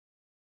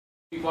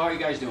People, how are you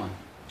guys doing?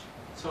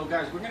 So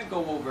guys, we're going to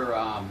go over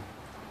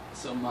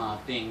some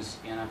things,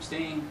 and I'm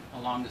staying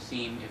along the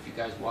theme. If you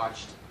guys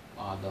watched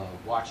the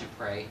Watch and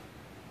Pray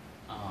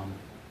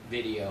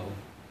video,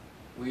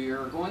 we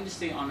are going to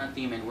stay on that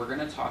theme, and we're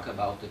going to talk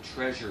about the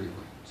treasury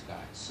rooms, guys.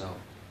 So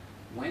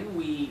when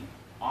we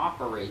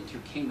operate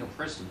through kingdom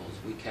principles,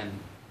 we can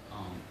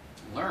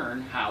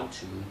learn how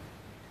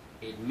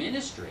to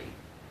administrate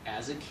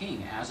as a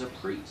king, as a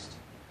priest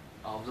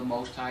of the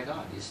Most High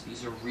God.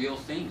 These are real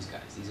things,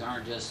 guys. These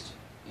aren't just,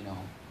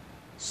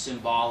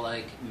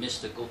 symbolic,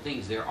 mystical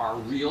things. There are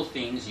real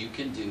things you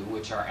can do,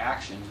 which are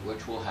actions,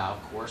 which will have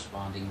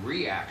corresponding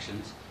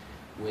reactions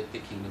with the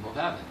kingdom of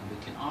heaven, and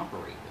we can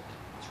operate with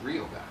it. It's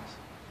real, guys.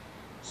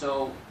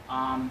 So,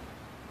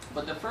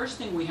 but the first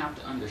thing we have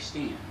to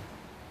understand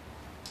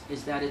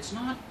is that it's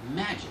not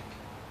magic.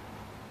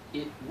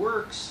 It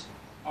works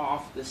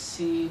off the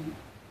same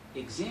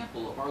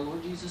example of our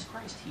Lord Jesus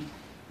Christ. He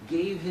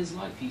gave his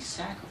life, he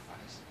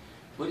sacrificed.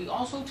 But he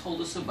also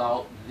told us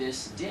about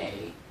this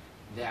day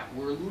that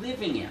we're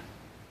living in.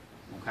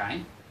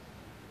 Okay?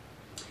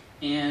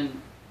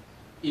 And,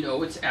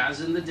 it's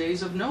as in the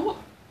days of Noah.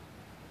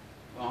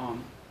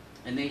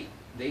 And they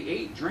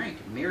ate, drank,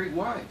 married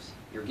wives.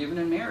 You're given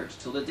in marriage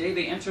till the day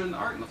they entered in the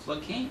ark and the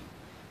flood came.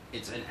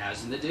 It's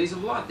as in the days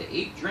of Lot. They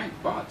ate, drank,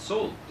 bought,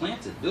 sold,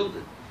 planted,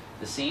 builded.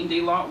 The same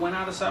day Lot went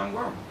out of Sodom and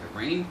Gomorrah. It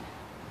rained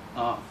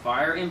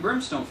fire and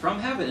brimstone from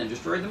heaven and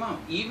destroyed the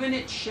mountain. Even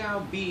it shall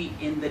be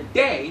in the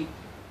day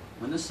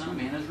when the Son of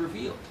Man is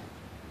revealed.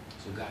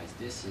 So guys,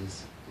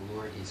 the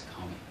Lord is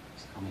coming.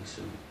 He's coming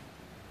soon.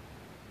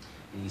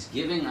 And he's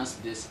giving us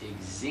this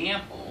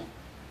example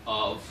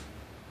of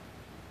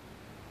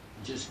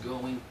just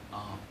going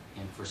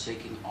and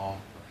forsaking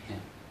all for him.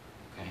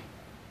 Okay?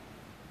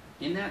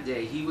 In that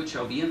day, he which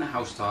shall be in the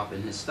housetop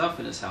and his stuff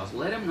in his house,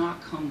 let him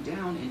not come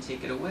down and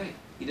take it away.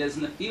 He does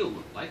in the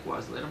field,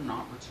 likewise, let him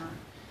not return.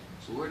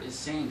 So the Lord is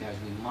saying, guys,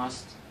 we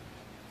must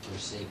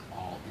forsake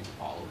all and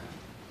follow him.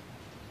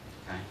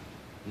 Okay?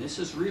 And this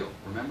is real.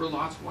 Remember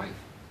Lot's wife.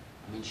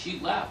 She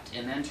left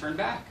and then turned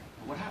back.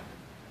 And what happened?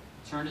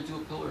 Turned into a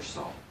pillar of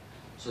salt.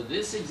 So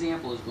this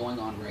example is going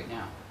on right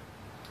now.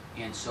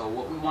 And so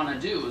what we want to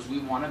do is we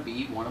want to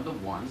be one of the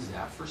ones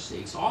that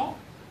forsakes all.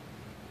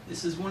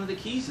 This is one of the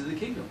keys to the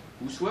kingdom.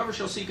 Whosoever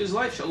shall seek his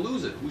life shall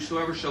lose it.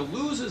 Whosoever shall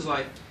lose his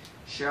life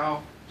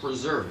shall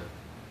preserve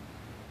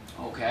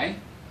it. Okay?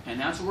 And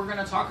that's what we're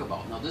going to talk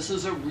about. Now, this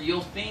is a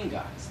real thing,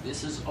 guys.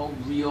 This is a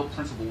real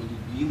principle. When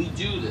you really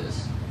do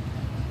this,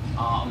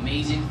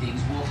 amazing things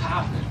will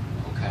happen.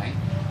 Okay?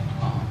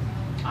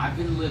 I've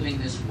been living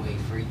this way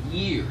for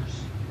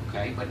years.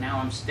 Okay? But now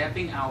I'm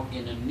stepping out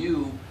in a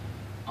new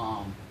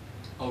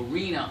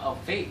arena of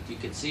faith. You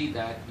can see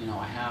that,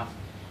 I have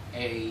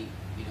a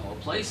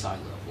place I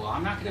live. Well,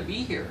 I'm not going to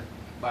be here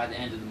by the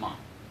end of the month.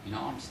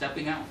 I'm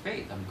stepping out in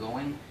faith. I'm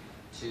going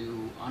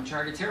to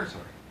uncharted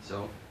territory.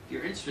 So if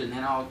you're interested in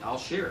that, I'll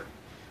share it.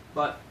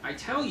 But I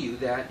tell you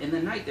that in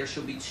the night there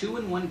shall be two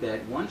in one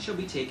bed, one shall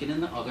be taken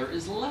and the other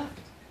is left.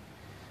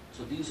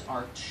 So these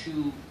are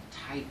two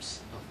types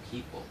of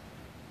people.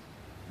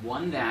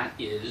 One that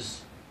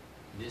is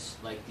this,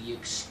 like the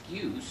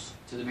excuse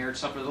to the marriage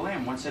supper of the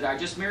Lamb. One said, I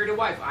just married a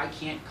wife. I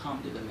can't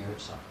come to the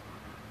marriage supper.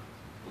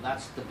 Well,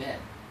 that's the bed.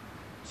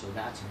 So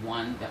that's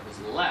one that was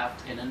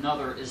left and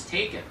another is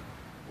taken.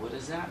 What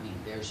does that mean?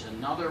 There's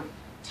another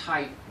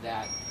type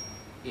that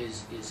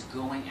is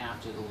going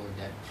after the Lord,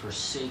 that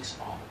forsakes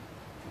all.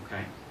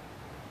 Okay?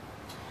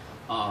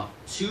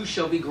 Two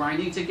shall be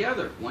grinding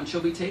together. One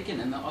shall be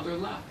taken and the other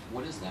left.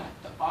 What is that?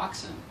 The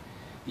oxen.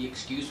 The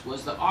excuse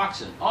was the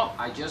oxen. Oh,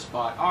 I just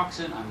bought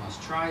oxen. I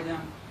must try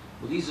them.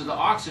 Well, these are the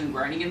oxen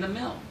grinding in the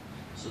mill.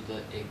 So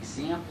the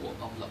example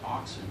of the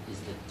oxen is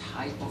the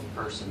type of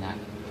person that,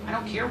 I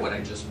don't care what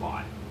I just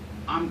bought.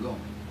 I'm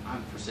going.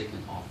 I'm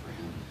forsaking all for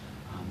him.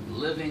 I'm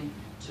living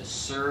to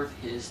serve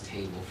his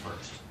table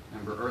first.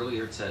 Remember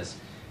earlier it says,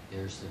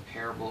 there's the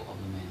parable of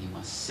the man. He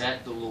must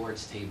set the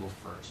Lord's table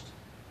first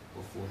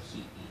before he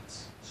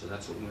eats. So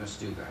that's what we must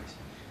do, guys.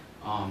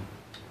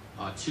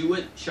 Two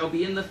shall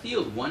be in the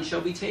field. One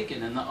shall be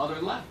taken and the other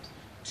left.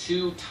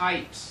 Two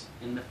types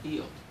in the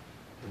field.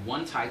 The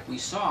one type we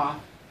saw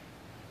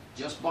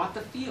just bought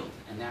the field,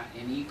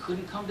 and he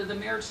couldn't come to the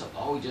marriage supper.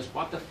 Oh, he just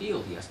bought the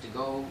field. He has to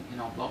go,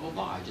 blah, blah,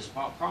 blah. I just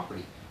bought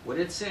property. What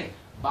did it say?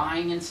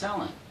 Buying and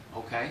selling.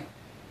 Okay?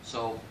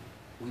 So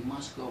we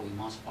must go. We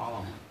must follow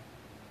him.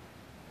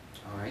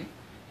 All right?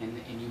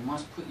 And you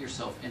must put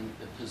yourself in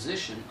the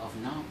position of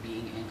not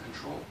being in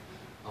control,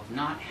 of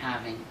not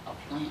having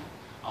a plan,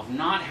 of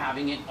not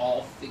having it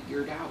all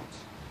figured out,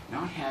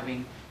 not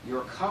having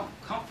your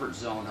comfort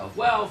zone of,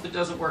 well, if it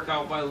doesn't work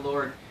out by the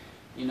Lord,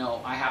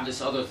 I have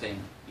this other thing,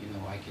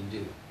 I can do.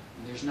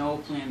 And there's no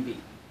plan B.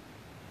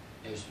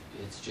 It's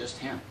just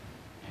him.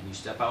 And you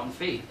step out in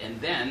faith, and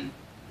then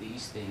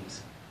these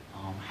things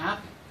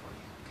happen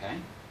for you, okay?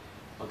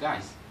 But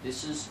guys,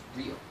 this is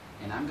real.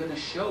 And I'm going to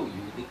show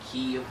you the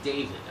key of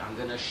David. I'm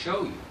going to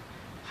show you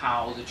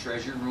how the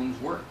treasure rooms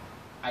work.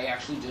 I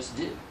actually just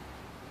did.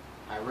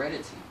 I read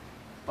it to you.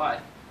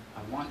 But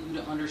I want you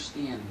to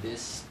understand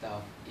this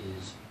stuff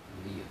is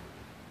real.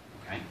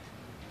 Okay?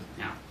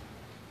 Now,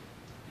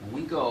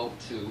 when we go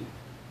to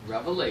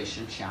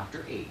Revelation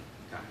chapter 8,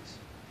 guys,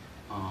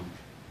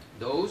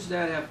 those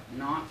that have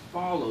not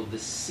followed the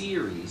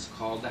series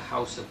called the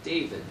House of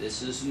David,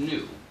 this is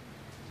new,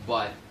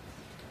 but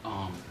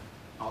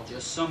I'll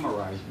just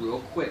summarize real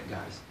quick,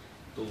 guys.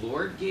 The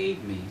Lord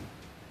gave me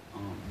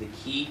the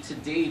key to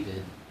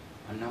David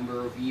a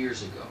number of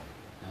years ago.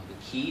 Now,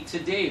 the key to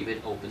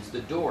David opens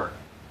the door,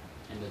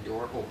 and the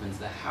door opens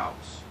the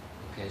house.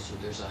 Okay, so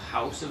there's a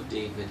House of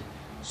David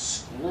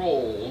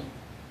scroll,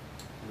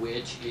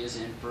 which is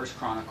in 1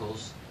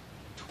 Chronicles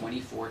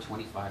 24,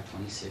 25,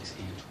 26,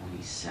 and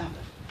 27.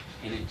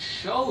 And it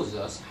shows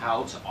us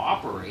how to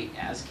operate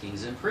as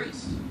kings and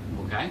priests.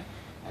 Okay?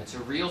 That's a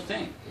real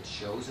thing. It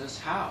shows us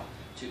how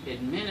to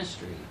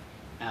administrate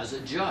as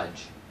a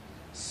judge,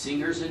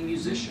 singers and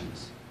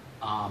musicians,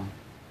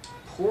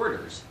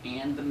 porters,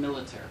 and the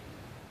military.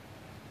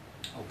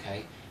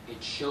 Okay?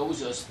 It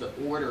shows us the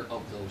order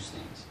of those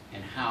things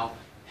and how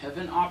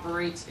heaven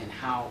operates and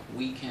how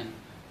we can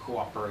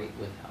cooperate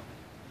with heaven.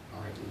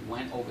 All right, we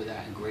went over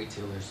that in Great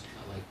Taylor's,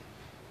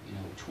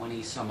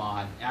 20 some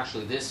odd.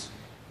 Actually, this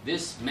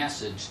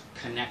message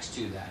connects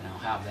to that, and I'll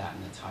have that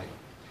in the title.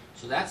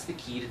 So that's the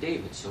key to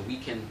David. So we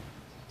can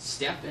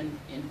step in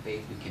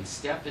faith, we can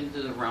step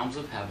into the realms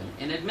of heaven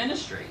and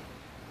administrate.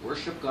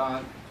 Worship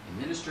God,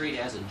 administrate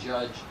as a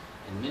judge,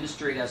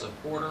 administrate as a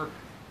porter,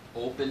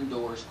 open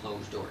doors,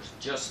 close doors,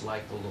 just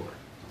like the Lord.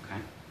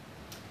 Okay?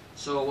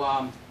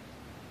 So,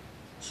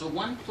 so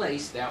one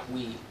place that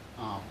we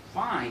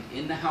find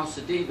in the House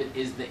of David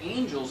is the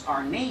angels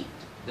are named.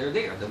 They're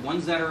there. The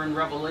ones that are in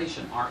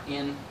Revelation are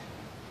in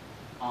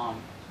 1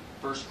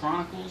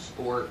 Chronicles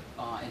or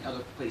in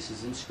other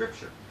places in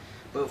Scripture.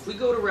 But if we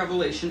go to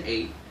Revelation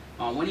 8,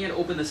 when he had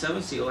opened the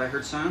seventh seal, I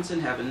heard silence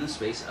in heaven in the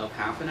space of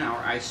half an hour.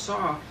 I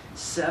saw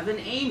 7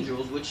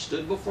 angels which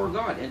stood before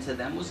God, and to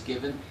them was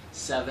given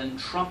 7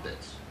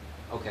 trumpets.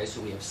 Okay,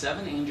 so we have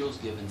 7 angels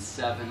given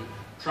 7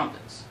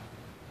 trumpets.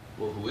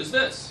 Well, who is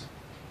this?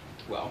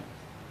 Well,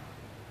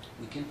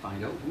 we can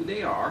find out who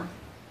they are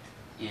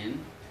in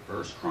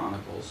 1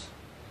 Chronicles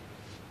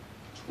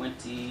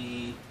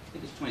 20, I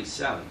think it's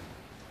 27.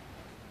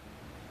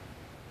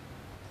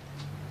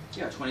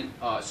 Yeah,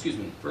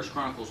 1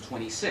 Chronicles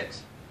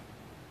 26.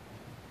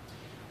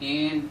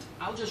 And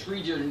I'll just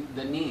read you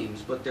the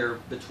names, but they're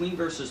between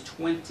verses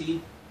 20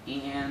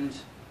 and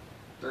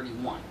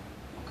 31.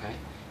 Okay?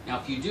 Now,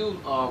 if you do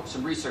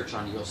some research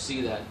on it, you'll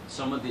see that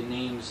some of the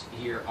names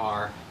here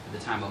are at the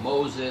time of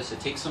Moses. It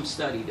takes some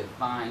study to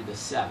find the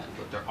 7,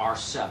 but there are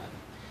 7.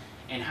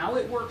 And how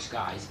it works,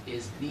 guys,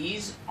 is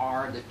these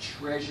are the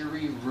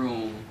treasury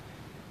room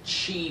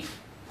chief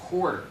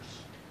porters.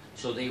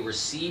 So they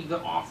receive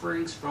the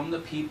offerings from the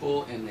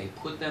people, and they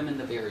put them in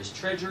the various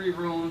treasury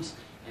rooms,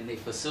 and they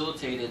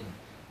facilitated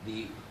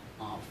the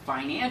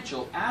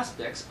financial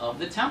aspects of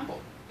the temple.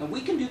 And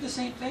we can do the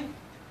same thing.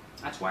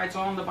 That's why it's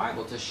all in the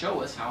Bible, to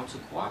show us how to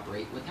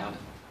cooperate with heaven.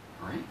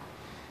 All right?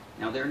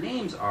 Now, their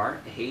names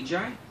are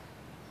Haggai,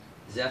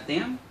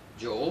 Zetham,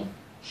 Joel,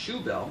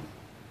 Shubel,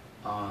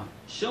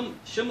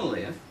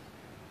 Shemalith,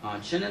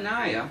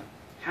 Chenaniah,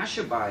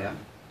 Hashabiah,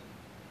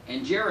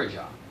 and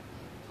Jerijah.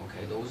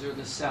 Okay, those are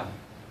the 7.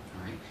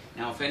 All right.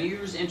 Now, if any of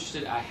you is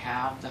interested, I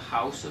have the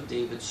House of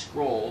David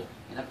scroll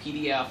in a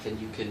PDF, and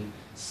you can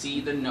see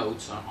the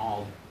notes on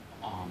all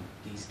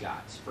these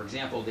guys. For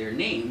example, their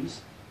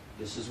names.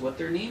 This is what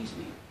their names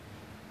mean.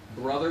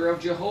 Brother of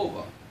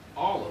Jehovah,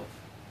 Olive.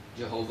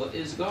 Jehovah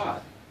is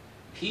God.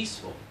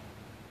 Peaceful.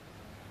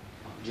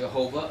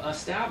 Jehovah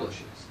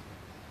establishes.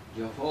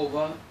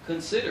 Jehovah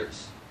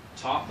considers.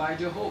 Taught by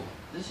Jehovah.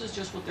 This is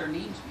just what their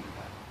names mean.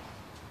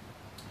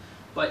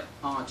 But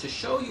to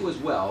show you as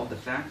well the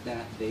fact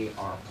that they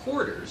are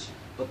porters,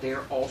 but they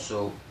are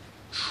also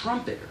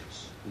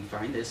trumpeters. We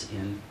find this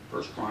in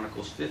 1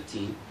 Chronicles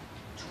 15,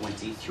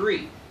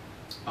 23.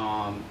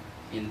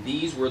 And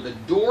these were the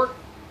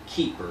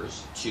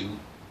doorkeepers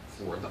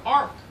for the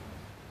ark.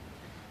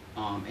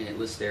 And it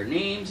lists their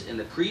names, and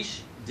the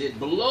priests did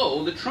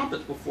blow the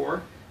trumpets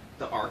before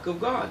the ark of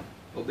God.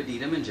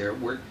 Obadiah and Jerah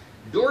were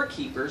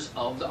doorkeepers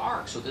of the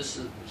ark. So this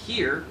is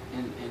here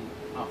in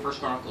 1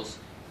 Chronicles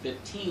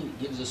 15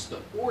 gives us the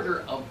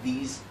order of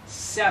these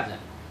 7.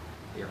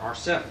 There are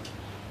 7.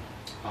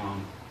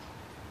 And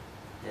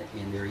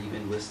they're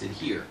even listed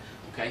here.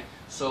 Okay?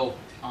 So,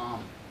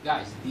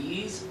 guys,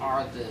 these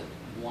are the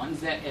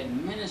ones that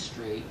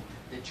administrate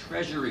the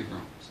treasury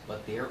rooms,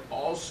 but they're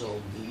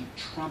also the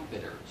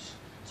trumpeters.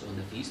 So in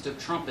the Feast of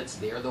Trumpets,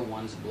 they're the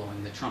ones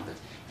blowing the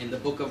trumpets. In the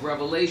book of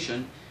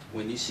Revelation,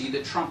 when you see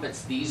the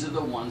trumpets, these are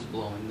the ones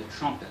blowing the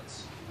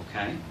trumpets.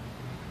 Okay?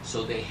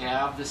 So they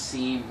have the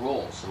same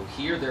role. So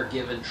here they're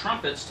given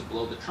trumpets to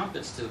blow the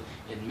trumpets to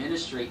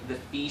administrate the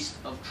Feast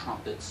of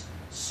Trumpets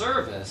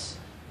service,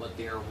 but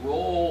their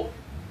role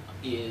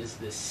is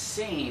the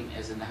same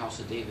as in the House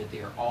of David.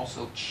 They are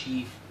also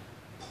chief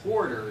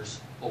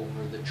porters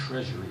over the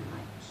treasury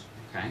rooms.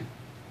 Okay?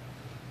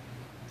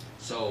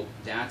 So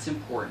that's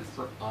important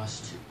for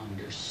us to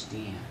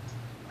understand,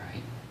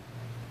 right?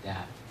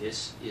 That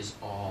this is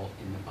all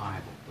in the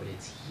Bible, but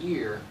it's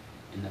here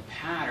in the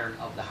pattern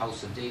of the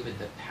house of David,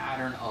 the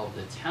pattern of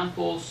the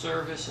temple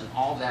service, and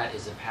all that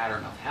is a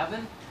pattern of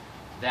heaven,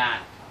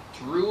 that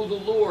through the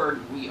Lord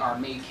we are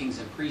made kings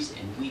and priests,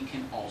 and we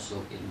can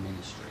also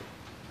administrate.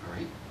 All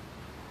right?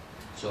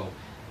 So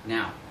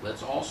now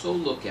let's also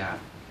look at,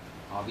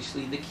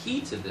 obviously the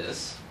key to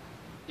this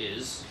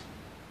is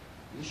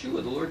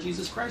Yeshua, the Lord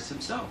Jesus Christ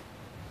himself.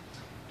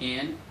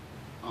 And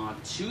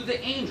to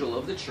the angel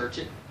of the church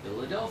at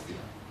Philadelphia.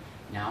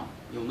 Now,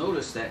 you'll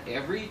notice that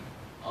every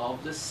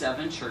of the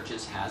 7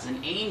 churches has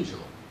an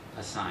angel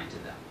assigned to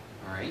them.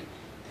 All right?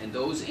 And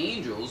those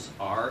angels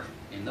are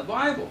in the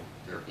Bible.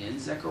 They're in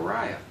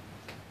Zechariah.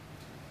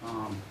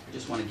 I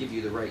just want to give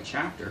you the right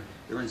chapter.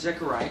 They're in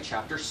Zechariah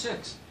chapter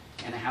 6.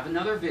 And I have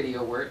another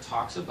video where it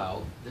talks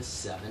about the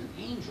 7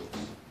 angels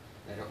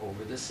that are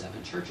over the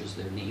 7 churches.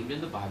 They're named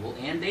in the Bible,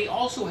 and they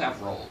also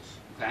have roles.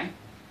 Okay?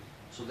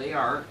 So they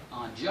are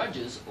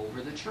judges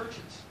over the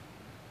churches.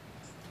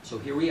 So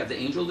here we have the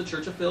angel of the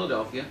church of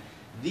Philadelphia.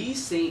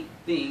 These same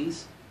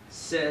things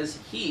says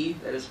he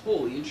that is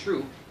holy and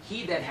true,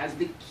 he that has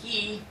the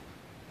key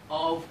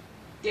of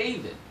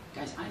David.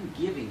 Guys, I'm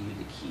giving you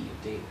the key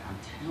of David. I'm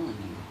telling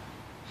you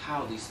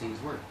how these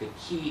things work. The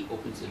key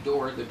opens the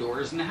door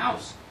is in the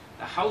house.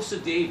 The house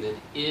of David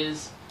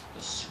is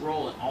the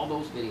scroll, and all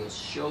those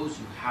videos shows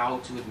you how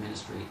to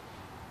administrate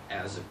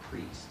as a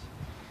priest.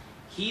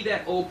 He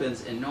that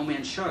opens and no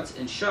man shuts,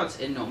 and shuts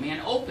and no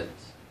man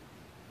opens.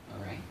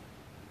 Alright?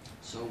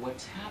 So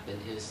what's happened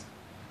is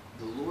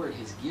the Lord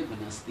has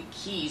given us the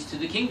keys to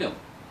the kingdom.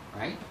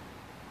 Right?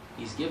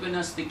 He's given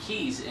us the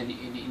keys, and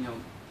you know,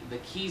 the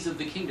keys of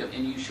the kingdom.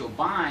 And you shall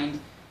bind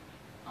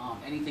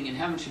anything in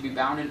heaven should be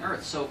bound in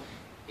earth. So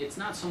it's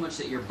not so much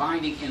that you're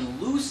binding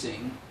and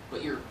loosing,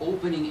 but you're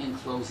opening and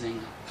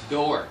closing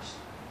doors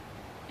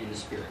in the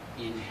Spirit,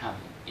 in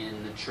heaven,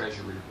 in the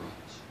treasury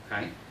rooms.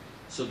 Okay?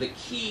 So the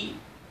key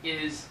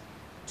is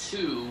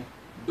to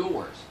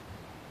doors.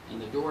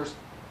 And the doors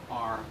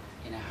are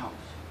in a house.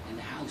 And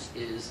the house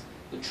is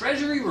the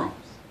treasury rooms.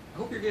 I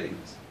hope you're getting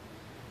this.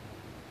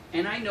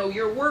 And I know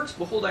your works.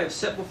 Behold, I have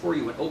set before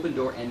you an open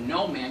door, and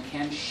no man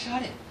can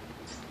shut it.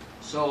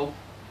 So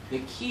the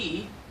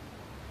key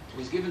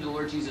was given to the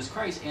Lord Jesus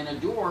Christ, and a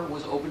door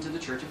was opened to the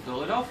church of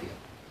Philadelphia.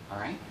 All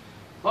right?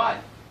 But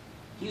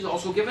he's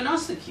also given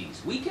us the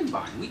keys. We can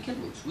bind, we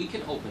can loose, we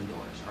can open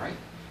doors. All right?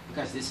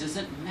 Because this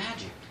isn't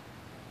magic,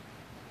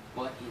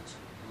 but it's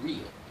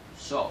real.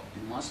 So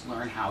you must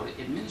learn how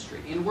to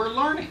administrate. And we're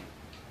learning.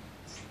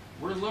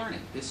 We're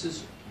learning. This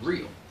is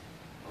real.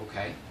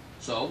 Okay?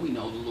 So we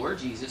know the Lord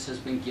Jesus has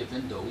been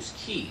given those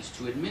keys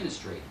to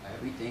administrate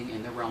everything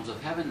in the realms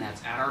of heaven.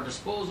 That's at our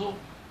disposal.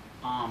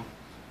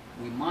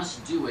 We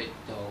must do it,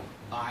 though,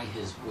 by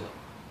his will.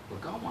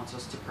 But God wants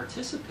us to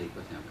participate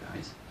with him,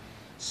 guys.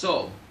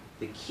 So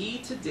the key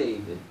to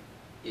David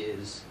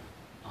is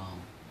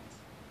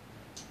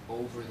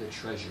over the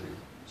treasury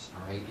rooms.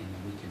 All right?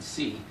 And we can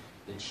see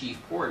the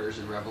chief porters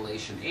in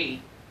Revelation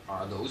 8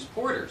 are those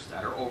porters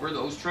that are over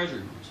those treasury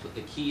rooms. But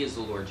the key is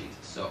the Lord Jesus.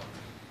 So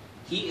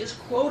he is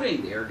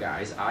quoting there,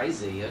 guys,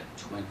 Isaiah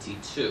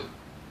 22.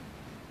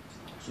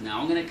 So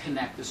now I'm going to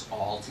connect this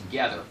all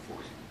together for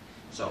you.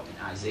 So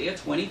in Isaiah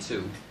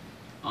 22,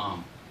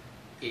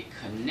 it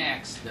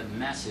connects the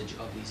message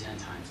of these end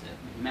times,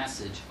 the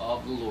message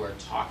of the Lord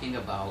talking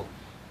about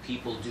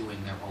people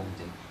doing their own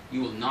thing.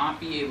 You will not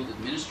be able to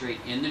administrate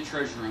in the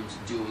treasure rooms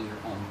doing your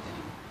own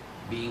thing,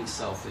 being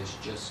selfish,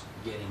 just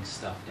getting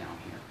stuff down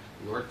here.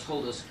 The Lord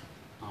told us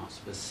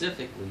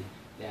specifically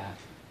that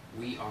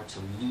we are to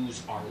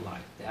lose our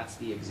life. That's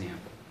the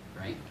example,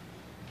 right?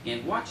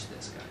 And watch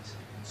this, guys.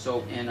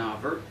 So in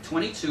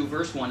 22,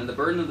 verse 1, in the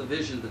burden of the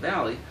vision of the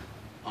valley,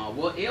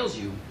 what ails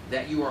you,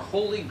 that you are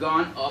wholly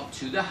gone up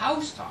to the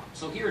housetop.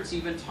 So here it's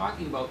even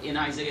talking about, in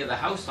Isaiah, the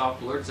housetop.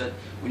 The Lord said,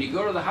 when you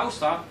go to the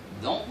housetop,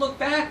 don't look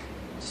back.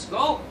 Just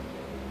go.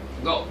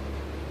 Go.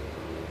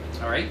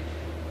 All right?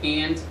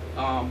 And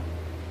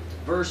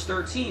verse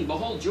 13,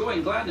 behold, joy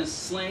and gladness,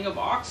 slaying of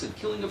oxen,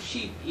 killing of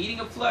sheep, eating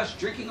of flesh,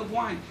 drinking of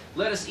wine.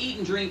 Let us eat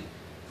and drink,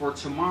 for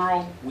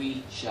tomorrow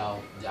we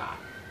shall die.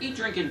 Eat,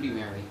 drink, and be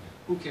merry.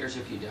 Who cares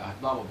if you die?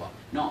 Blah, blah, blah.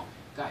 No.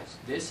 Guys,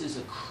 this is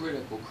a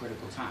critical,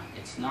 critical time.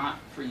 It's not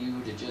for you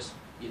to just,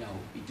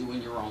 be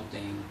doing your own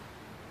thing,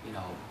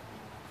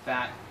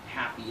 fat,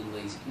 happy, and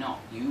lazy. No,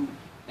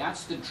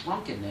 that's the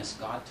drunkenness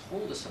God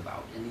told us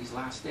about in these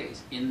last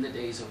days, in the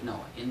days of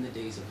Noah, in the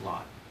days of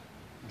Lot.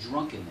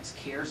 Drunkenness,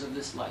 cares of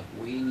this life,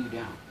 weighing you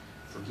down.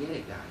 Forget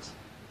it, guys.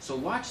 So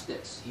watch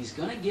this. He's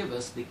going to give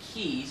us the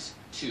keys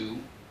to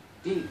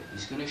David.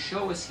 He's going to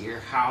show us here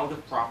how to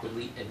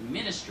properly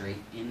administrate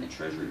in the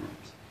treasury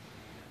rooms.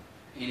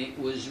 And it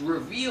was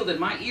revealed in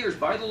my ears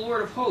by the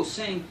Lord of hosts,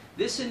 saying,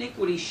 this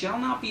iniquity shall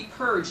not be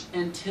purged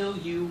until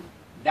you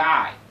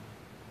die.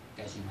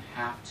 Guys, you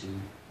have to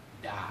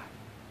die.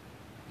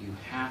 You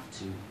have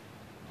to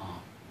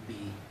be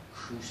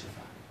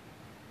crucified.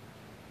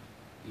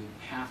 You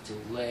have to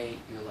lay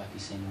your life.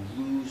 He's saying,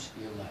 lose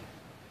your life.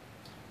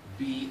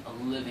 be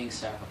a living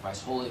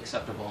sacrifice, wholly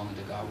acceptable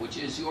unto God, which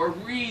is your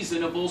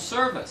reasonable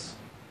service.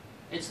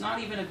 It's not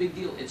even a big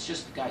deal. It's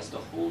just, guys, the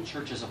whole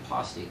church is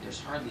apostate. There's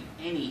hardly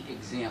any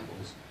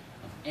examples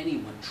of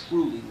anyone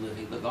truly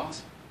living the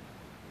gospel.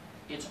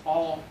 It's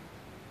all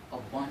a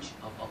bunch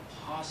of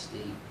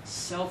apostate,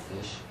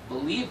 selfish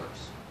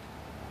believers.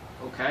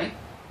 Okay?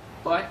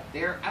 But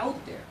they're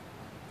out there.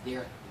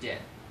 They're dead.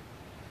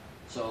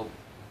 So,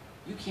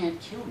 you can't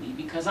kill me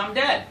because I'm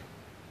dead.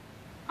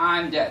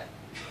 I'm dead.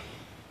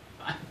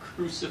 I'm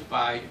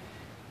crucified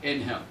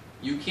in Him.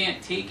 You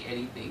can't take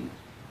anything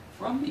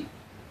from me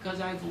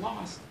because I've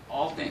lost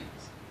all things.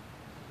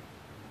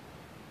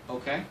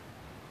 Okay?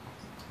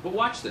 But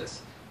watch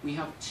this. We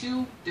have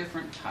two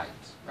different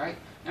types, right?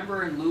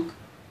 Remember in Luke,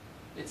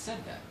 it said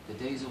that, the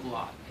days of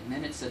Lot. And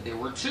then it said there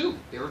were two.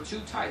 There were two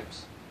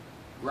types.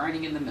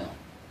 Grinding in the mill,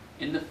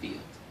 in the field,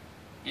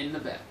 in the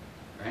bed,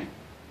 right?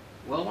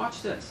 Well,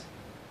 watch this.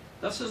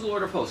 Thus says the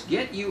Lord of hosts,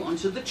 get you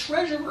unto the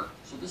treasurer.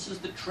 So this is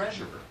the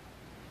treasurer.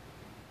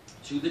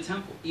 To the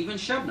temple, even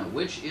Shebna,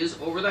 which is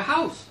over the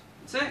house.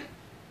 Say,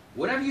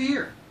 what have you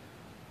here?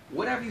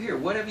 What have you here?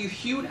 What have you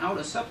hewn out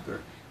a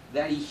sepulchre?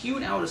 That he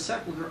hewed out a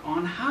sepulchre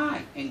on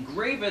high, and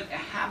graveth a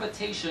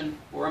habitation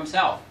for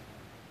himself.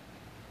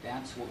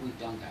 That's what we've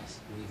done, guys.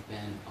 We've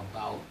been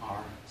about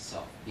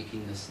ourselves,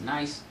 making this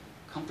nice,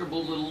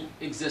 comfortable little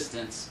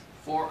existence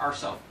for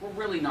ourselves. We're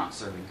really not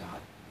serving God.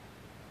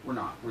 We're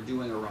not. We're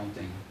doing our own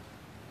thing.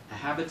 A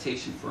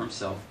habitation for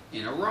himself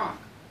in a rock.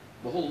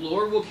 Behold, the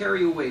Lord will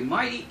carry you away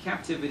mighty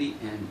captivity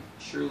and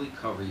surely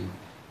cover you.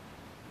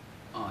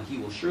 He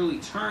will surely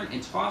turn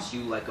and toss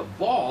you like a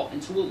ball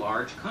into a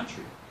large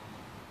country.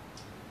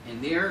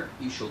 And there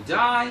you shall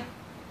die,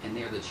 and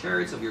there the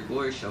chariots of your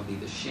glory shall be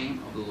the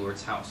shame of the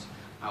Lord's house.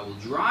 I will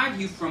drive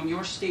you from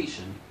your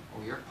station,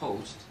 or your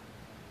post,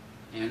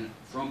 and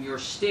from your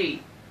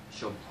state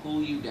shall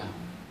pull you down.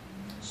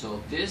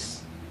 So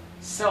this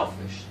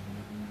selfish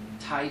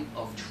type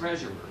of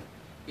treasurer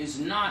is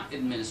not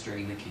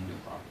administering the kingdom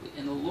properly,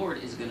 and the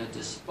Lord is going to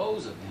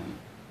dispose of him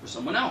for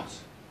someone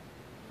else.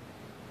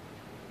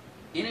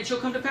 And it shall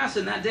come to pass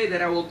in that day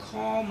that I will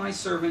call my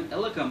servant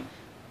Eliakim,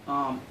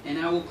 and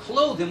I will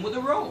clothe him with a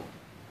robe,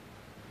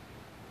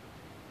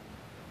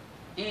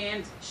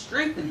 and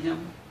strengthen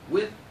him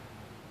with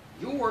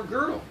your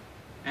girdle,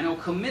 and I'll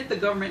commit the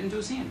government into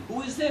his hand.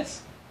 Who is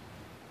this?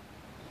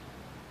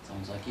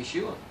 Sounds like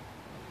Yeshua.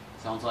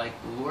 Sounds like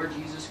the Lord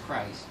Jesus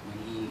Christ.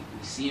 When we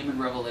see him in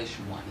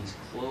Revelation 1, he's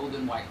clothed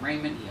in white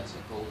raiment, he has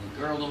a golden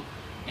girdle,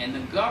 and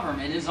the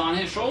government is on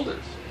his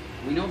shoulders.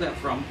 We know that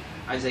from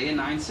Isaiah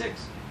 9:6.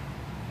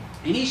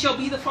 And he shall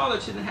be the father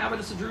to the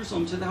inhabitants of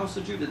Jerusalem, to the house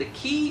of Judah, the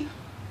key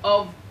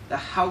of the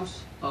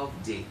house of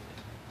David.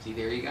 See,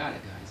 there you got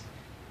it, guys.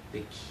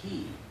 The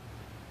key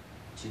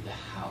to the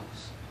house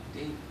of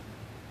David.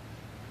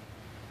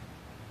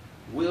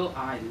 Will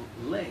I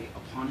lay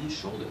upon his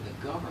shoulder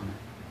the government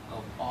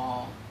of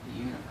all the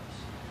universe,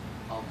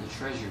 of the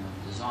treasure room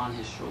is on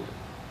his shoulder.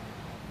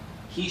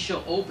 He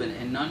shall open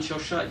and none shall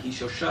shut. He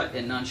shall shut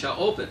and none shall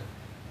open.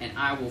 And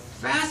I will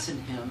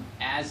fasten him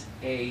as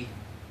a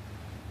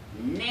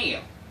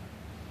nail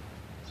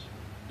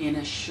in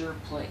a sure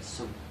place.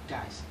 So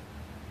guys,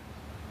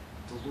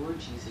 the Lord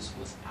Jesus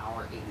was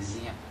our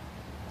example.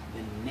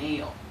 The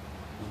nail,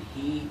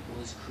 when he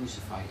was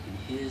crucified, and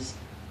his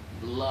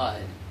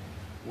blood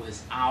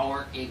was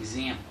our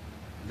example.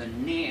 The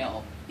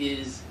nail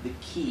is the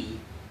key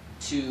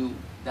to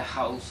the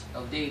house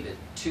of David,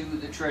 to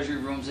the treasury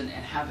rooms in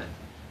heaven.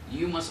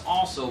 You must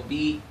also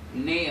be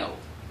nailed,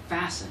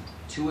 fastened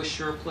to a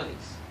sure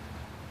place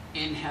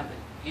in heaven,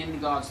 in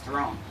God's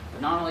throne.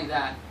 But not only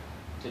that,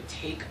 to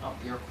take up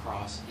your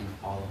cross and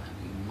follow him,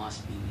 you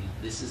must be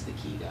nailed. This is the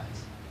key,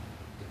 guys.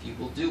 If you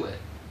will do it,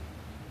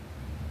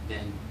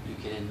 then you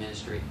can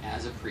administrate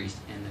as a priest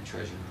in the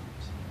treasure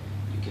rooms.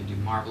 You can do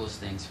marvelous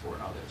things for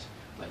others.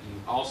 But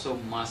you also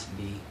must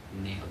be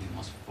nailed. You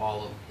must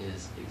follow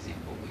his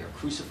example. We are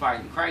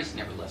crucified in Christ,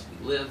 nevertheless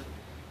we live.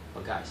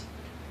 But guys,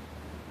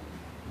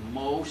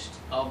 most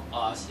of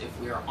us, if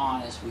we are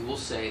honest, we will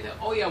say that,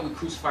 oh yeah, we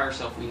crucify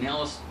ourselves, we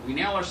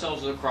nail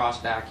ourselves to the cross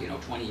back,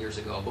 20 years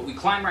ago, but we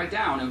climb right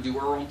down and do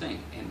our own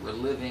thing. And we're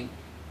living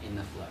in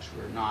the flesh.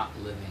 We're not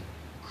living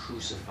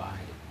crucified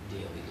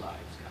daily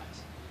lives,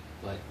 guys.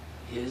 But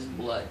his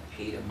blood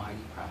paid a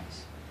mighty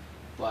price.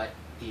 But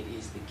it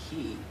is the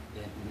key,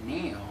 that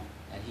nail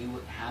that he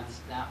has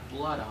that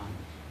blood on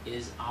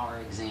is our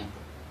example.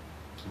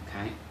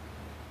 Okay?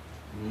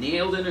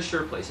 Nailed in a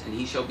sure place, and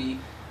he shall be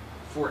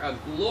for a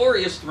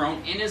glorious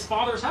throne in his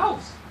father's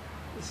house.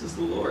 This is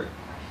the Lord.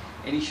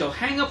 And he shall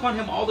hang upon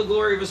him all the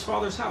glory of his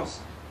father's house.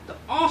 The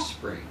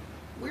offspring.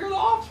 We are the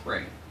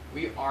offspring.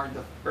 We are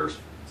the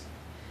firstfruits.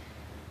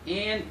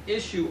 And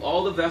issue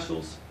all the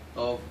vessels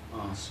of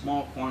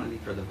small quantity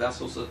for the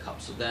vessels of the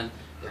cups. So then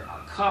there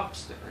are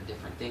cups, there are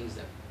different things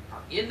that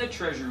are in the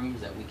treasure rooms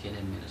that we can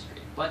administrate.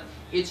 But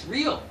it's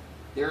real.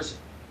 There's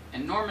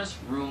enormous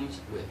rooms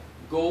with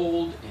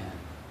gold and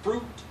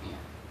fruit and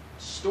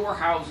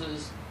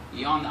storehouses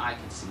beyond the eye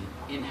can see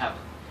in heaven.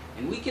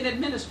 And we can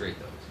administrate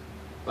those.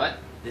 But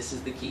This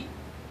is the key.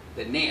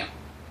 The nail.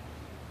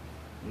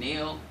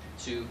 Nail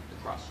to the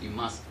cross. You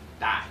must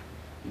die.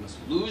 You must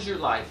lose your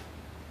life,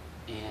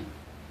 and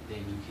then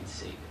you can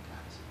save it,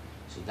 guys.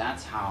 So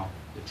that's how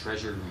the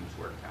treasure rooms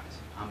work, guys.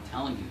 I'm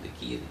telling you the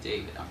key of the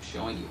David. I'm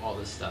showing you all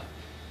this stuff.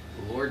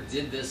 The Lord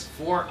did this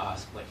for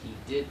us, but he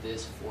did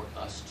this for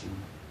us to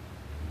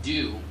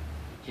do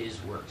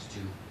his works, to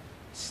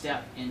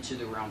step into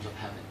the realms of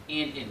heaven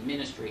and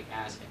administrate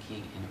as a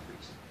king and a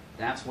priest.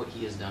 That's what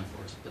he has done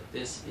for us. But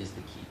this is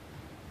the key.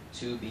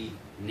 To be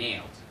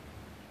nailed.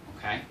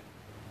 Okay?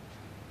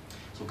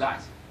 So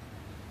guys,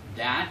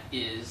 that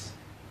is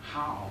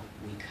how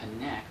we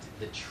connect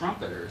the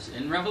trumpeters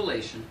in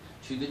Revelation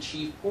to the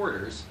chief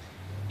porters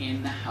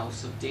in the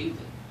house of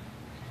David.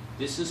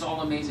 This is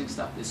all amazing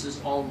stuff. This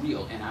is all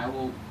real. And I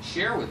will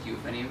share with you,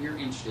 if any of you are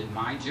interested,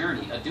 my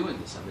journey of doing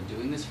this. I've been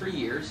doing this for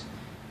years.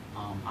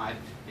 I've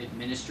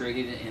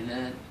administrated in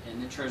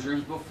the treasure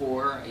rooms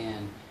before,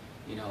 and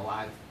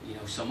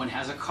someone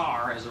has a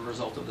car as a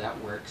result of that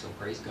work, so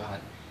praise God,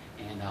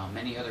 and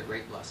many other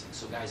great blessings.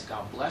 So guys,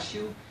 God bless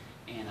you,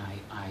 and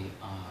I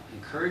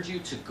encourage you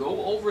to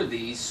go over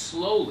these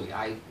slowly.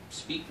 I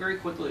speak very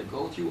quickly. I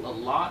go through a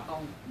lot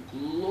of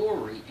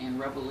glory and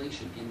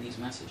revelation in these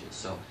messages.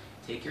 So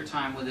take your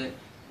time with it.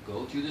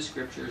 Go through the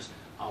scriptures.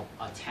 I'll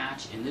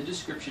attach in the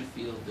description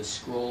field the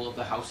scroll of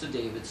the house of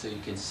David so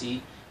you can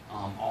see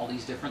all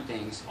these different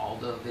things. All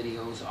the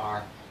videos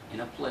are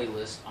in a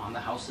playlist on the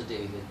house of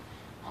David.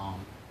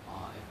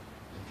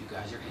 If you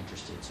guys are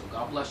interested. So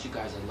God bless you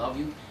guys. I love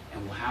you,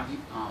 and we'll have you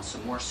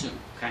some more soon.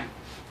 Okay?